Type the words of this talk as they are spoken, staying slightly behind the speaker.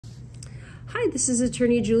Hi, this is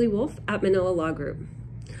attorney Julie Wolff at Minella Law Group.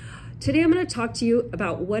 Today I'm going to talk to you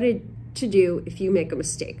about what to do if you make a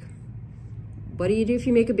mistake. What do you do if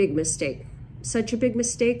you make a big mistake? Such a big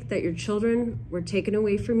mistake that your children were taken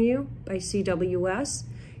away from you by CWS,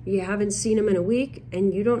 you haven't seen them in a week,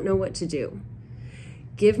 and you don't know what to do.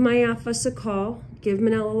 Give my office a call, give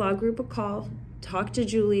Minella Law Group a call, talk to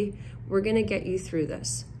Julie. We're going to get you through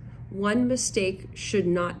this. One mistake should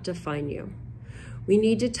not define you. We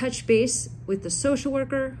need to touch base with the social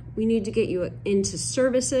worker. We need to get you into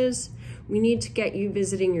services. We need to get you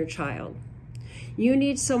visiting your child. You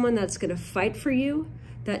need someone that's going to fight for you,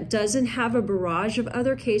 that doesn't have a barrage of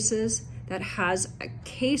other cases, that has a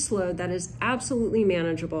caseload that is absolutely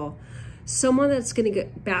manageable. Someone that's going to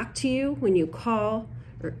get back to you when you call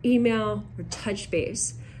or email or touch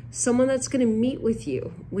base. Someone that's going to meet with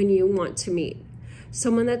you when you want to meet.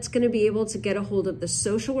 Someone that's going to be able to get a hold of the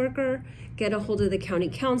social worker, get a hold of the county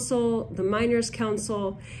council, the minors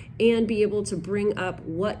council, and be able to bring up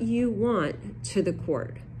what you want to the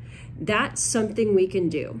court. That's something we can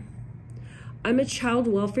do. I'm a child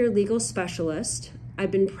welfare legal specialist. I've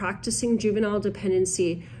been practicing juvenile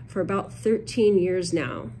dependency for about 13 years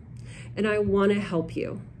now, and I want to help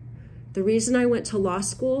you. The reason I went to law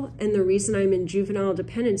school and the reason I'm in juvenile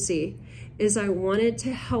dependency is I wanted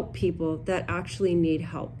to help people that actually need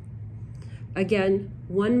help. Again,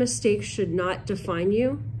 one mistake should not define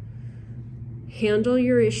you. Handle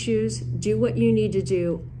your issues, do what you need to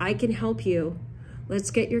do. I can help you.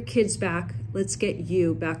 Let's get your kids back. Let's get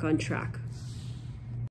you back on track.